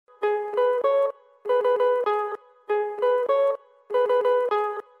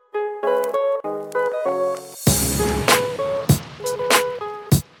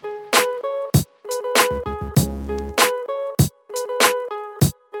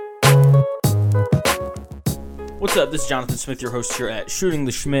What's up? This is Jonathan Smith, your host here at Shooting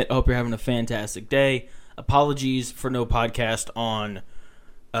the Schmidt. I hope you're having a fantastic day. Apologies for no podcast on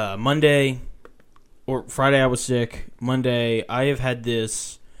Monday or Friday. I was sick. Monday, I have had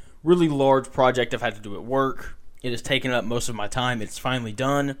this really large project I've had to do at work. It has taken up most of my time. It's finally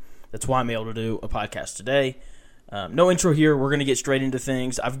done. That's why I'm able to do a podcast today. No intro here. We're going to get straight into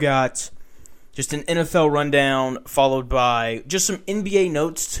things. I've got just an NFL rundown followed by just some NBA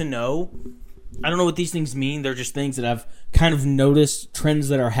notes to know. I don't know what these things mean. They're just things that I've kind of noticed, trends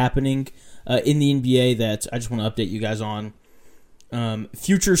that are happening in the NBA that I just want to update you guys on.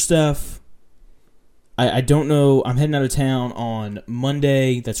 Future stuff, I don't know. I'm heading out of town on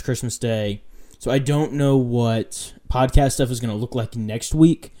Monday. That's Christmas Day. So I don't know what podcast stuff is going to look like next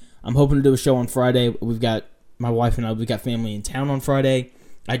week. I'm hoping to do a show on Friday. We've got my wife and I, we've got family in town on Friday.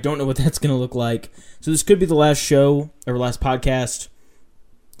 I don't know what that's going to look like. So this could be the last show or last podcast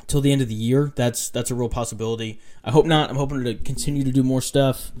till the end of the year. That's a real possibility. I hope not. I'm hoping to continue to do more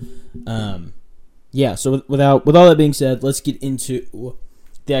stuff. So with all that being said, let's get into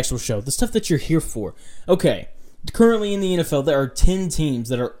the actual show. The stuff that you're here for. Okay. Currently in the NFL, there are 10 teams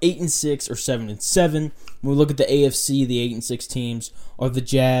that are 8-6 or 7-7. When we look at the AFC, the 8-6 teams are the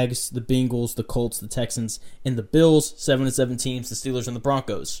Jags, the Bengals, the Colts, the Texans, and the Bills. 7-7 teams, the Steelers and the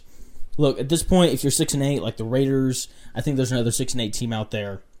Broncos. Look, at this point, if you're 6-8, like the Raiders, I think there's another 6-8 team out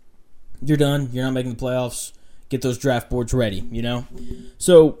there. You're done. You're not making the playoffs. Get those draft boards ready, you know?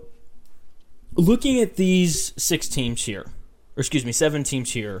 So, looking at these 7 teams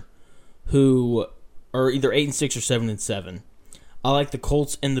here, who are either 8-6 or 7-7, I like the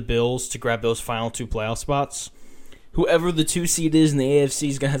Colts and the Bills to grab those final 2 playoff spots. Whoever the 2 seed is in the AFC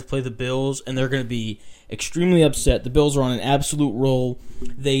is going to have to play the Bills, and they're going to be extremely upset. The Bills are on an absolute roll.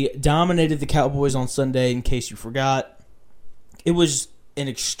 They dominated the Cowboys on Sunday, in case you forgot. It was an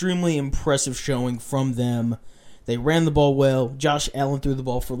extremely impressive showing from them. They ran the ball well. Josh Allen threw the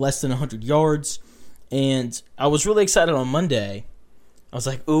ball for less than 100 yards. And I was really excited on Monday. I was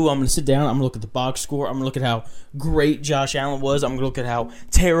like, ooh, I'm going to sit down. I'm going to look at the box score. I'm going to look at how great Josh Allen was. I'm going to look at how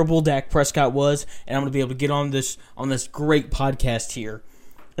terrible Dak Prescott was. And I'm going to be able to get on this great podcast here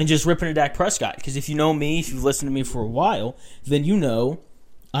and just rip into Dak Prescott. Because if you know me, if you've listened to me for a while, then you know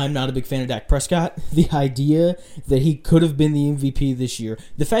I'm not a big fan of Dak Prescott. The idea that he could have been the MVP this year,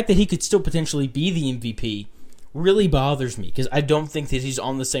 the fact that he could still potentially be the MVP really bothers me because I don't think that he's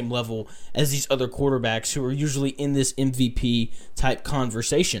on the same level as these other quarterbacks who are usually in this MVP type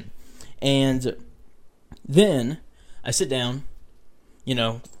conversation. And then I sit down,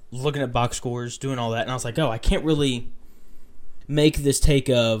 looking at box scores, doing all that, and I was like, I can't really make this take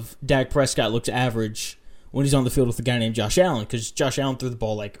of Dak Prescott looks average when he's on the field with a guy named Josh Allen, because Josh Allen threw the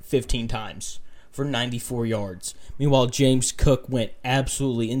ball like 15 times for 94 yards. Meanwhile, James Cook went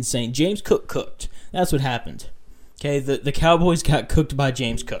absolutely insane. James Cook cooked. That's what happened. Okay, the Cowboys got cooked by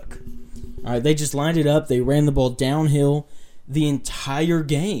James Cook. All right, they just lined it up. They ran the ball downhill the entire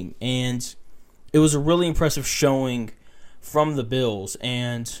game, and it was a really impressive showing from the Bills.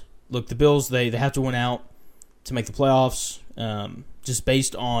 And look, the Bills, they have to win out to make the playoffs. Just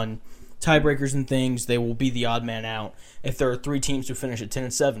based on tiebreakers and things, they will be the odd man out if there are 3 teams who finish at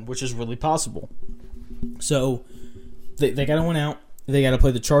 10-7, which is really possible. So they got to win out. They got to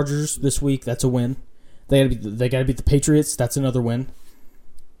play the Chargers this week. That's a win. They got to beat the Patriots. That's another win.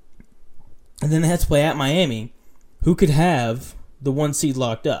 And then they have to play at Miami, who could have the 1 seed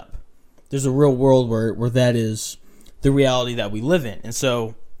locked up. There's a real world where that is the reality that we live in. And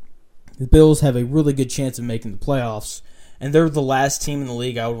so the Bills have a really good chance of making the playoffs. And they're the last team in the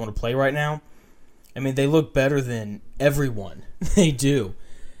league I would want to play right now. I mean, they look better than everyone. They do.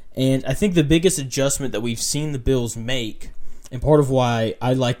 And I think the biggest adjustment that we've seen the Bills make, and part of why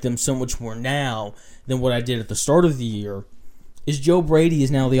I like them so much more now than what I did at the start of the year, is Joe Brady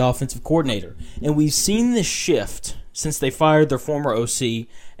is now the offensive coordinator. And we've seen this shift since they fired their former OC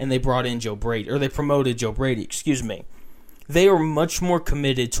and they brought in Joe Brady, or they promoted Joe Brady, They are much more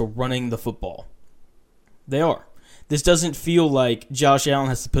committed to running the football. They are. This doesn't feel like Josh Allen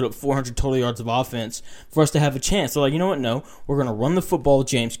has to put up 400 total yards of offense for us to have a chance. They're like, you know what? No, we're going to run the football with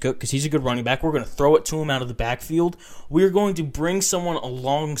James Cook because he's a good running back. We're going to throw it to him out of the backfield. We're going to bring someone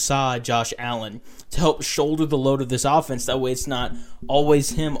alongside Josh Allen to help shoulder the load of this offense. That way it's not always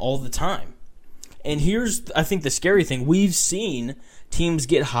him all the time. And here's, I think, the scary thing. We've seen teams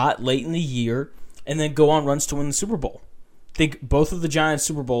get hot late in the year and then go on runs to win the Super Bowl. Think both of the Giants'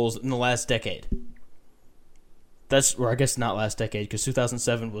 Super Bowls in the last decade. Or I guess not last decade, because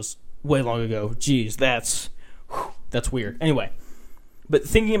 2007 was way long ago. Jeez, that's weird. Anyway, but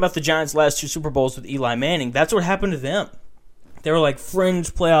thinking about the Giants' last 2 Super Bowls with Eli Manning, that's what happened to them. They're like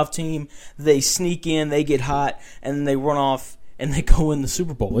fringe playoff team. They sneak in, they get hot, and then they run off and they go win the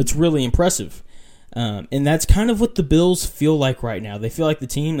Super Bowl. It's really impressive. And that's kind of what the Bills feel like right now. They feel like the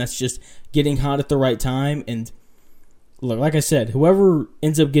team that's just getting hot at the right time. And look, like I said, whoever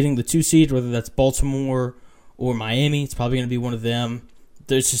ends up getting the 2 seed, whether that's Baltimore or Miami, it's probably going to be one of them.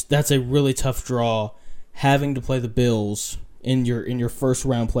 That's a really tough draw, having to play the Bills in your first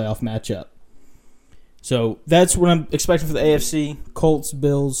round playoff matchup. So that's what I'm expecting for the AFC. Colts,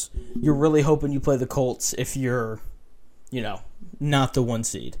 Bills. You're really hoping you play the Colts if you're, not the 1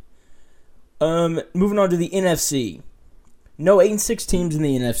 seed. Moving on to the NFC. No 8-6 teams in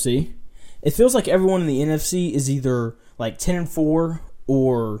the NFC. It feels like everyone in the NFC is either like 10-4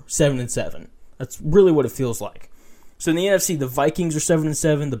 or 7-7. That's really what it feels like. So in the NFC, the Vikings are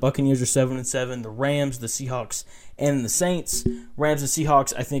 7-7, the Buccaneers are 7-7, the Rams, the Seahawks, and the Saints. Rams and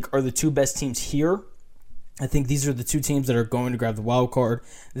Seahawks, I think, are the 2 best teams here. I think these are the 2 teams that are going to grab the wild card.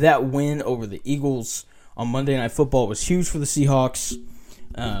 That win over the Eagles on Monday Night Football was huge for the Seahawks.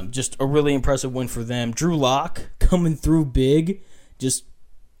 Just a really impressive win for them. Drew Lock coming through big, just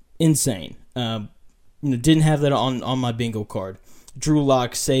insane. Didn't have that on my bingo card. Drew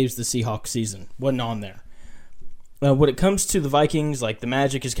Lock saves the Seahawks season. Wasn't on there. When it comes to the Vikings, like the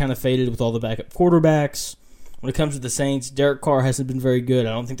magic is kind of faded with all the backup quarterbacks. When it comes to the Saints, Derek Carr hasn't been very good. I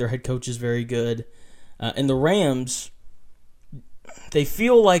don't think their head coach is very good. And the Rams, they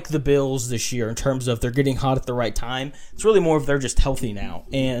feel like the Bills this year in terms of they're getting hot at the right time. It's really more of they're just healthy now.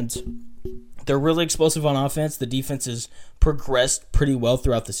 And they're really explosive on offense. The defense has progressed pretty well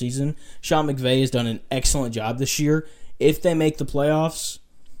throughout the season. Sean McVay has done an excellent job this year. If they make the playoffs,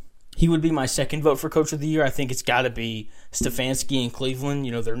 he would be my second vote for Coach of the Year. I think it's got to be Stefanski in Cleveland.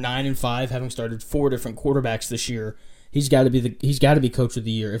 They're 9-5, having started 4 different quarterbacks this year. He's got to be Coach of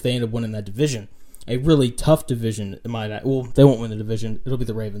the Year if they end up winning that division. A really tough division. They won't win the division. It'll be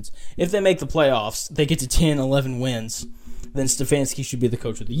the Ravens. If they make the playoffs, they get to 10, 11 wins, then Stefanski should be the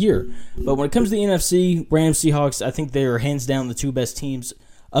Coach of the Year. But when it comes to the NFC, Rams, Seahawks, I think they are hands down the 2 best teams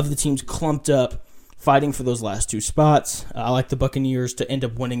of the teams clumped up, fighting for those last 2 spots. I like the Buccaneers to end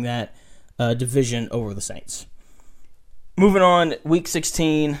up winning that division over the Saints. Moving on, Week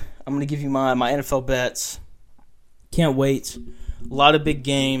 16, I'm going to give you my NFL bets. Can't wait. A lot of big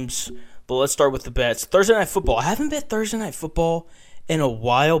games. But let's start with the bets. Thursday Night Football. I haven't bet Thursday Night Football in a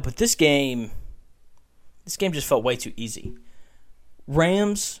while, but this game just felt way too easy.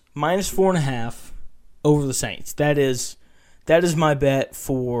 Rams -4.5 over the Saints. That is my bet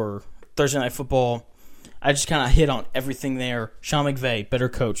for Thursday Night Football. I just kind of hit on everything there. Sean McVay, better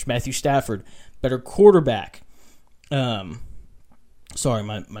coach. Matthew Stafford, better quarterback. Sorry,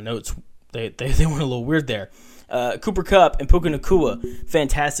 my notes they went a little weird there. Cooper Kupp and Puka Nacua,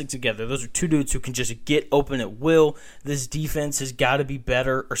 fantastic together. Those are 2 dudes who can just get open at will. This defense has got to be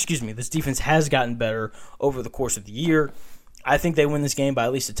better. This defense has gotten better over the course of the year. I think they win this game by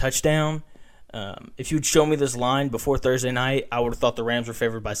at least a touchdown. If you'd show me this line before Thursday night, I would have thought the Rams were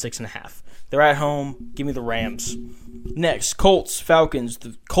favored by 6.5. They're at home. Give me the Rams. Next, Colts, Falcons.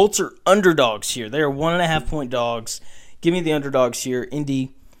 The Colts are underdogs here. They are 1.5-point dogs. Give me the underdogs here.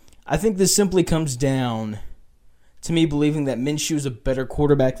 Indy. I think this simply comes down to me believing that Minshew is a better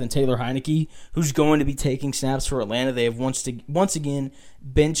quarterback than Taylor Heineke, who's going to be taking snaps for Atlanta. They have once again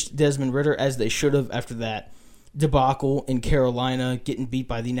benched Desmond Ridder, as they should have after that debacle in Carolina, getting beat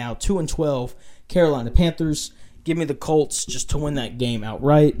by the now 2-12 Carolina Panthers. Give me the Colts just to win that game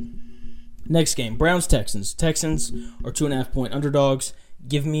outright. Next game, Browns-Texans. Texans are 2.5-point underdogs.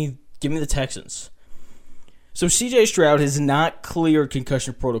 Give me the Texans. So C.J. Stroud has not cleared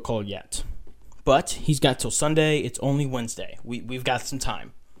concussion protocol yet. But he's got till Sunday. It's only Wednesday. We've got some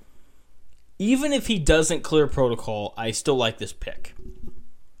time. Even if he doesn't clear protocol, I still like this pick.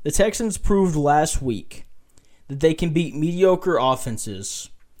 The Texans proved last week that they can beat mediocre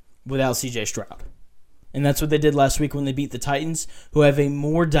offenses without C.J. Stroud. And that's what they did last week when they beat the Titans, who have a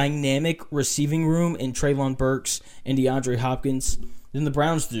more dynamic receiving room in Treylon Burks and DeAndre Hopkins than the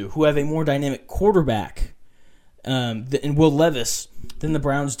Browns do, who have a more dynamic quarterback in Will Levis than the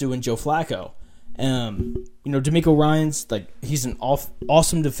Browns do in Joe Flacco. DeMeco Ryans, he's an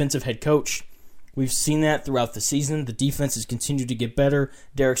awesome defensive head coach. We've seen that throughout the season. The defense has continued to get better.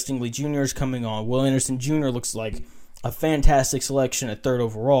 Derek Stingley Jr. is coming on. Will Anderson Jr. looks like a fantastic selection at 3rd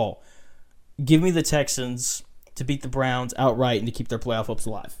overall. Give me the Texans to beat the Browns outright and to keep their playoff hopes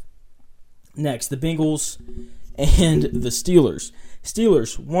alive. Next, the Bengals and the Steelers.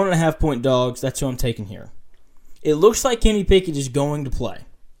 Steelers, 1.5-point dogs. That's who I'm taking here. It looks like Kenny Pickett is going to play.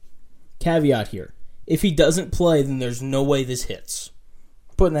 Caveat here. If he doesn't play, then there's no way this hits.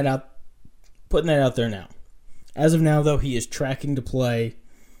 Putting that out there now. As of now, though, he is tracking to play.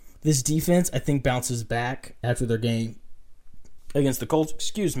 This defense, I think, bounces back after their game against the Colts.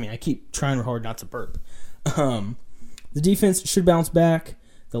 Excuse me, I keep trying hard not to burp. The defense should bounce back.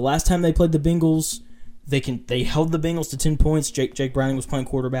 The last time they played the Bengals, they held the Bengals to 10 points. Jake Browning was playing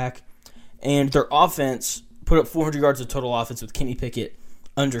quarterback. And their offense put up 400 yards of total offense with Kenny Pickett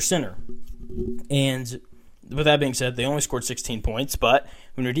under center. And with that being said, they only scored 16 points. But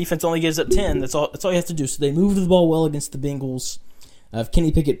when your defense only gives up 10, that's all you have to do. So they moved the ball well against the Bengals. If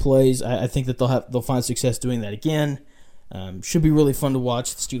Kenny Pickett plays, I think that they'll find success doing that again. Should be really fun to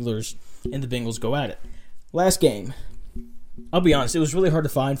watch the Steelers and the Bengals go at it. Last game. I'll be honest, it was really hard to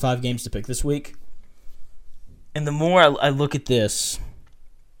find 5 games to pick this week. And the more I look at this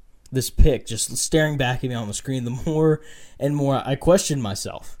pick, just staring back at me on the screen, the more and more I question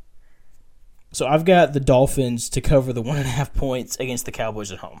myself. So I've got the Dolphins to cover the 1.5 points against the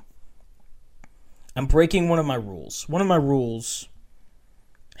Cowboys at home. I'm breaking one of my rules. One of my rules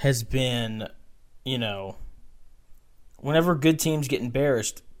has been, whenever good teams get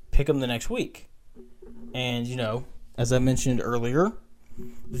embarrassed, pick them the next week. And, as I mentioned earlier,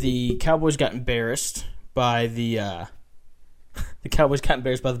 the Cowboys got embarrassed by the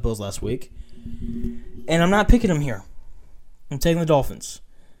Bills last week. And I'm not picking them here. I'm taking the Dolphins.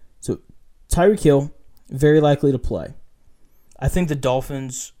 So Tyreek Hill, very likely to play. I think the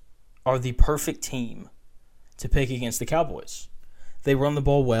Dolphins are the perfect team to pick against the Cowboys. They run the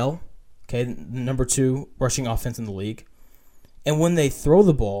ball well. Okay, number 2 rushing offense in the league. And when they throw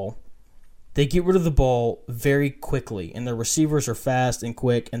the ball, they get rid of the ball very quickly, and their receivers are fast and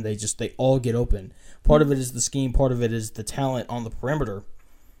quick, and they all get open. Part of it is the scheme, part of it is the talent on the perimeter.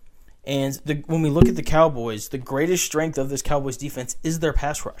 And when we look at the Cowboys, the greatest strength of this Cowboys defense is their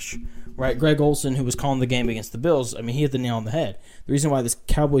pass rush, right? Greg Olsen, who was calling the game against the Bills, he hit the nail on the head. The reason why this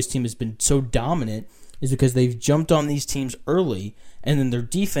Cowboys team has been so dominant is because they've jumped on these teams early, and then their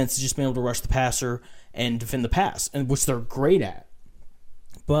defense has just been able to rush the passer and defend the pass, and which they're great at.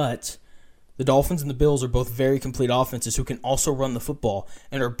 But the Dolphins and the Bills are both very complete offenses who can also run the football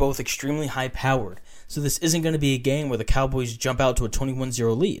and are both extremely high-powered. So this isn't going to be a game where the Cowboys jump out to a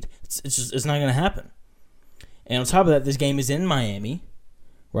 21-0 lead. It's not going to happen. And on top of that, this game is in Miami,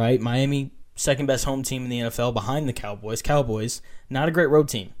 right? Miami, second-best home team in the NFL behind the Cowboys. Cowboys, not a great road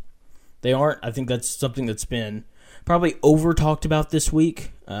team. They aren't. I think that's something that's been probably over-talked about this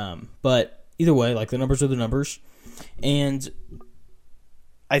week. But either way, the numbers are the numbers. And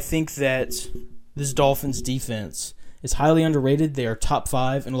I think that this Dolphins defense is highly underrated. They are top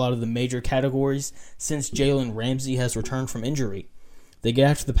 5 in a lot of the major categories since Jalen Ramsey has returned from injury. They get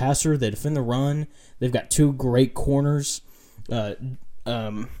after the passer. They defend the run. They've got 2 great corners. Kader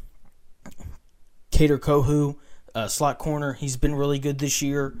Kohu, slot corner. He's been really good this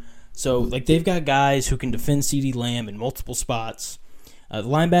year. So they've got guys who can defend CeeDee Lamb in multiple spots. The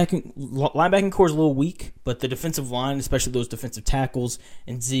linebacking core is a little weak, but the defensive line, especially those defensive tackles,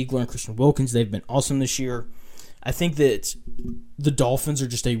 and Ziegler and Christian Wilkins, they've been awesome this year. I think that the Dolphins are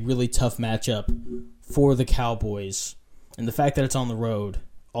just a really tough matchup for the Cowboys, and the fact that it's on the road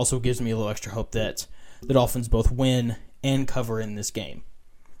also gives me a little extra hope that the Dolphins both win and cover in this game.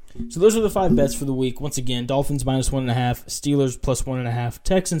 So those are the 5 bets for the week. Once again, Dolphins minus 1.5, Steelers plus 1.5,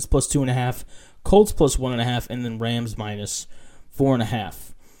 Texans plus 2.5, Colts plus 1.5, and then Rams minus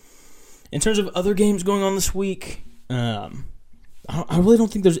 4.5. In terms of other games going on this week, I really don't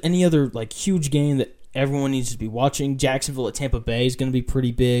think there's any other huge game that everyone needs to be watching. Jacksonville at Tampa Bay is going to be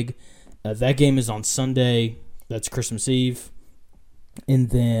pretty big. That game is on Sunday. That's Christmas Eve.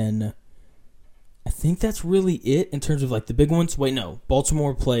 And then I think that's really it in terms of the big ones. Wait, no.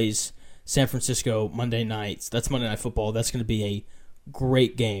 Baltimore plays San Francisco Monday nights. That's Monday Night Football. That's going to be a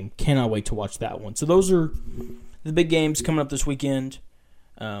great game. Cannot wait to watch that one. So those are the big games coming up this weekend.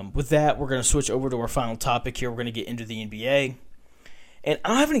 With that, we're going to switch over to our final topic here. We're going to get into the NBA. And I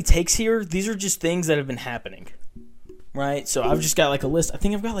don't have any takes here. These are just things that have been happening, right? So I've just got a list. I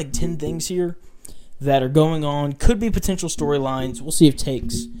think I've got 10 things here that are going on. Could be potential storylines. We'll see if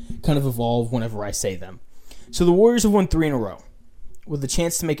takes kind of evolve whenever I say them. So the Warriors have won 3 in a row with a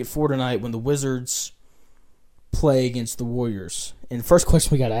chance to make it 4 tonight when the Wizards play against the Warriors. And the first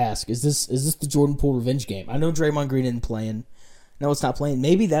question we got to ask, is this the Jordan Poole revenge game? I know Draymond Green isn't playing. No, it's not playing.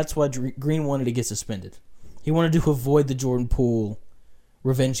 Maybe that's why Green wanted to get suspended. He wanted to avoid the Jordan Poole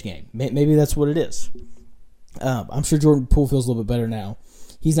revenge game. Maybe that's what it is. I'm sure Jordan Poole feels a little bit better now.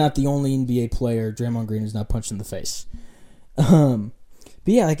 He's not the only NBA player Draymond Green is not punched in the face. But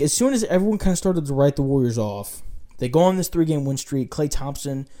yeah, as soon as everyone kind of started to write the Warriors off, they go on this 3-game win streak. Klay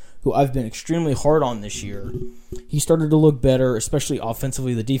Thompson, who I've been extremely hard on this year, he started to look better, especially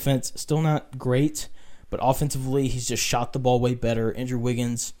offensively. The defense, still not great, but offensively, he's just shot the ball way better. Andrew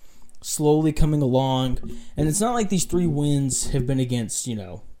Wiggins slowly coming along, and it's not like these 3 wins have been against,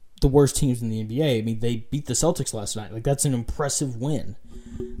 the worst teams in the NBA. I mean, they beat the Celtics last night. Like, that's an impressive win.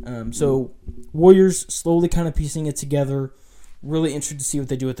 So Warriors slowly kind of piecing it together. Really interested to see what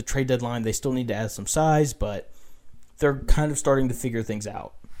they do at the trade deadline. They still need to add some size, but they're kind of starting to figure things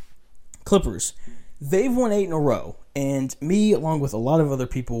out. Clippers, they've won 8 in a row, and me, along with a lot of other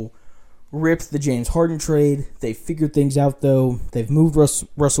people, ripped the James Harden trade. They figured things out, though. They've moved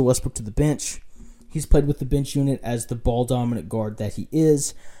Russell Westbrook to the bench. He's played with the bench unit as the ball-dominant guard that he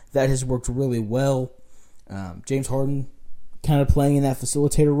is. That has worked really well. James Harden kind of playing in that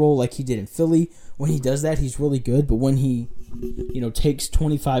facilitator role like he did in Philly. When he does that, he's really good, but when he takes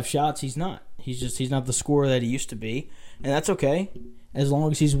 25 shots, he's not. He's not the scorer that he used to be, and that's okay as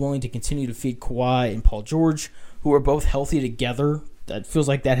long as he's willing to continue to feed Kawhi and Paul George, who are both healthy together. That feels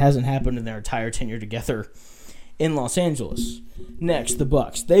like that hasn't happened in their entire tenure together in Los Angeles. Next, the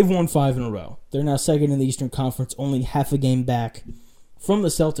Bucks. They've won 5 in a row. They're now second in the Eastern Conference, only half a game back from the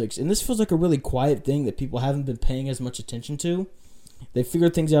Celtics, and this feels like a really quiet thing that people haven't been paying as much attention to. They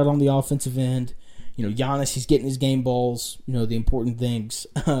figured things out on the offensive end. Giannis, he's getting his game balls, the important things.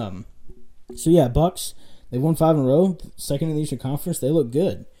 Bucks, they won 5 in a row, second in the Eastern Conference. They look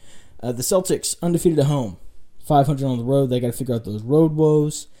good. The Celtics, undefeated at home, 500 on the road. They got to figure out those road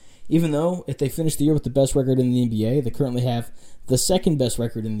woes. Even though if they finish the year with the best record in the NBA, they currently have the second best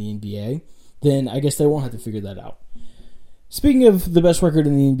record in the NBA, then I guess they won't have to figure that out. Speaking of the best record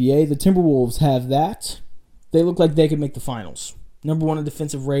in the NBA, the Timberwolves have that. They look like they could make the finals. Number 1 in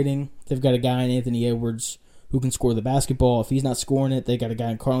defensive rating. They've got a guy in Anthony Edwards who can score the basketball. If he's not scoring it, they got a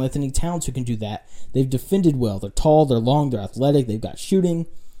guy in Karl Anthony Towns who can do that. They've defended well. They're tall, they're long, they're athletic, they've got shooting.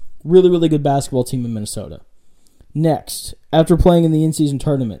 Really, really good basketball team in Minnesota. Next, after playing in the in-season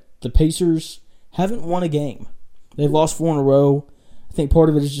tournament, the Pacers haven't won a game. They've lost 4 in a row. I think part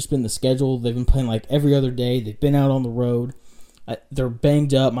of it has just been the schedule. They've been playing like every other day. They've been out on the road. They're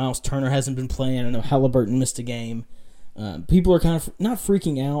banged up. Miles Turner hasn't been playing. I know Halliburton missed a game. People are kind of not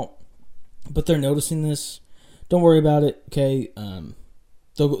freaking out, but they're noticing this. Don't worry about it, okay?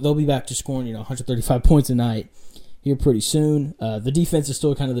 They'll be back to scoring 135 points a night here pretty soon. The defense is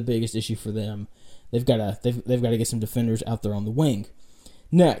still kind of the biggest issue for them. They've got to get some defenders out there on the wing.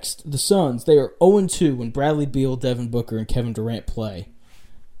 Next, the Suns. They are 0-2 when Bradley Beal, Devin Booker, and Kevin Durant play,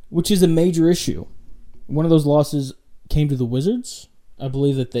 which is a major issue. One of those losses came to the Wizards. I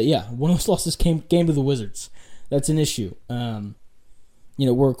believe one of those losses came to the Wizards. That's an issue.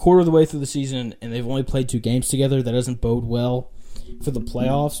 We're a quarter of the way through the season, and they've only played 2 games together. That doesn't bode well for the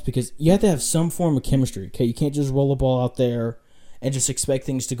playoffs because you have to have some form of chemistry. Okay, you can't just roll a ball out there and just expect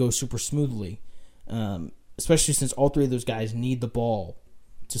things to go super smoothly, especially since all 3 of those guys need the ball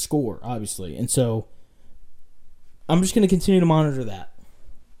to score, obviously. And so I'm just going to continue to monitor that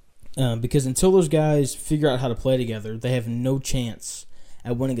because until those guys figure out how to play together, they have no chance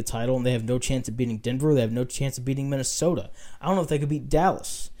at winning a title, and they have no chance of beating Denver. They have no chance of beating Minnesota. I don't know if they could beat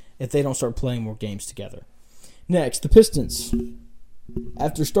Dallas if they don't start playing more games together. Next, the Pistons,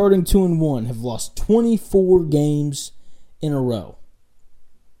 after starting 2-1, have lost 24 games in a row.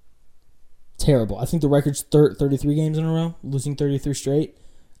 Terrible. I think the record's 33 games in a row, losing 33 straight.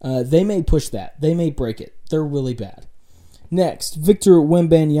 They may push that. They may break it. They're really bad. Next, Victor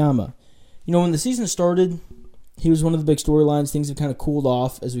Wembanyama. When the season started, he was one of the big storylines. Things have kind of cooled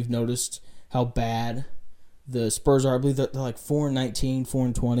off as we've noticed how bad the Spurs are. I believe they're like 4-19,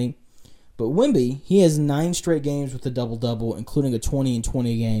 4-20. But Wemby, he has 9 straight games with a double-double, including a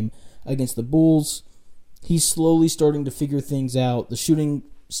 20-20 game against the Bulls. He's slowly starting to figure things out. The shooting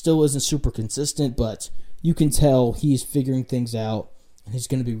still isn't super consistent, but you can tell he's figuring things out, and he's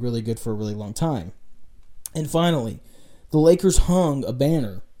going to be really good for a really long time. And finally, the Lakers hung a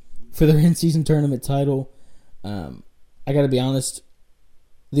banner for their in-season tournament title. I got to be honest,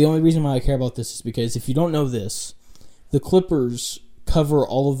 the only reason why I care about this is because if you don't know this, the Clippers cover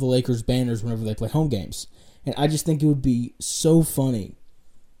all of the Lakers' banners whenever they play home games. And I just think it would be so funny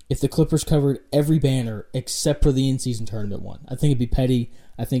if the Clippers covered every banner except for the in-season tournament one. I think it'd be petty.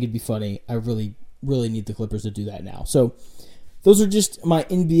 I think it'd be funny. I really, really need the Clippers to do that now. So those are just my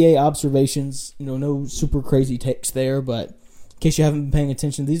NBA observations. No super crazy takes there, but in case you haven't been paying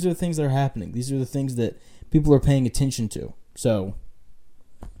attention, these are the things that are happening. These are the things that people are paying attention to. So,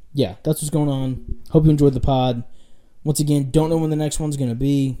 yeah, that's what's going on. Hope you enjoyed the pod. Once again, don't know when the next one's going to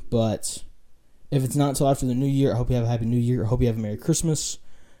be, but if it's not until after the new year, I hope you have a happy new year. I hope you have a Merry Christmas.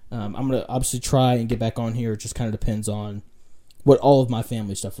 I'm going to obviously try and get back on here. It just kind of depends on what all of my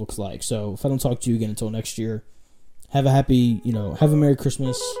family stuff looks like. So, if I don't talk to you again until next year, have a happy, have a Merry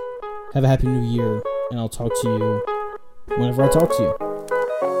Christmas, have a Happy New Year, and I'll talk to you whenever I talk to you.